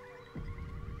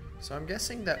 So I'm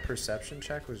guessing that perception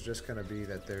check was just going to be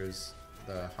that there's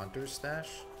the hunter's stash.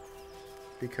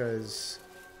 Because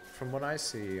from what I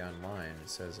see online, it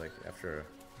says like after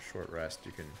a short rest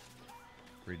you can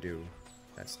redo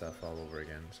that stuff all over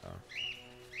again, so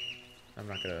I'm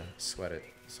not gonna sweat it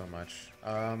so much.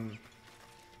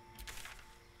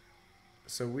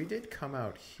 So we did come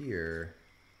out here.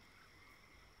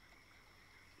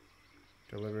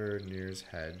 Deliver Nir's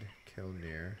head. Kill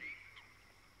Nir.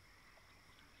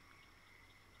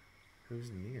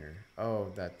 Who's Nir?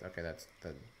 Oh, okay, that's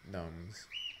the gnomes.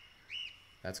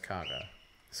 That's Kaga.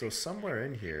 So somewhere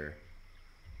in here,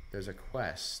 there's a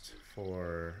quest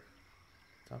for...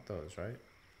 It's not those, right?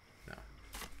 No.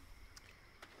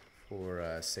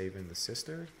 For saving the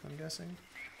sister, I'm guessing.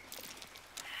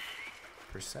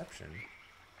 Perception?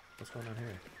 What's going on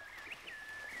here?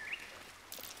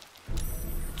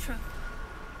 Trap.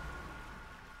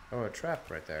 Oh, a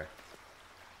trap right there.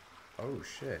 Oh,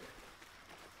 shit.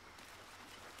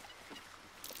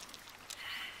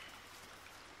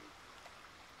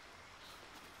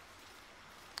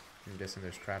 I'm guessing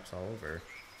there's traps all over.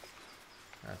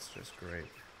 That's just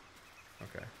great.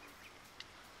 Okay.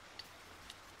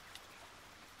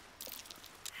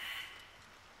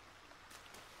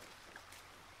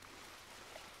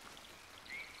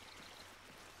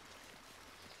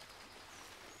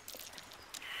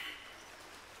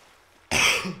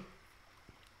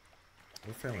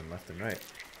 We're failing left and right.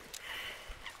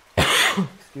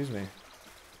 Excuse me.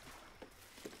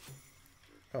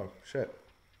 Oh, shit.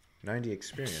 90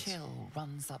 experience. A chill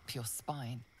runs up your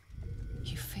spine.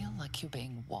 You feel like you're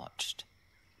being watched.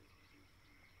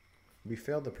 We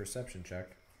failed the perception check.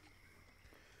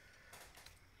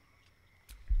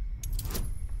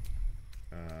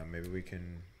 Maybe we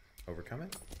can overcome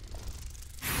it?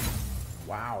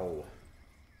 Wow.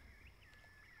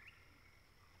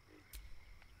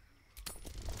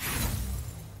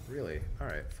 Really?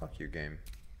 Alright, fuck you, game.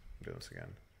 I'm doing this again.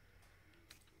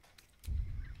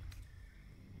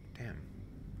 Damn.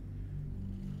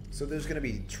 So there's gonna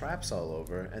be traps all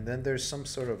over, and then there's some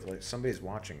sort of, like, somebody's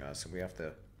watching us, and we have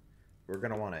to... We're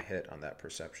gonna want to hit on that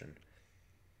perception.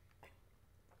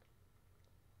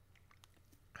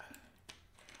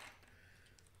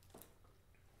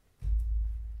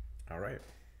 Alright.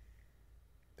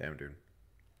 Damn, dude.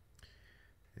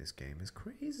 This game is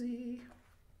crazy.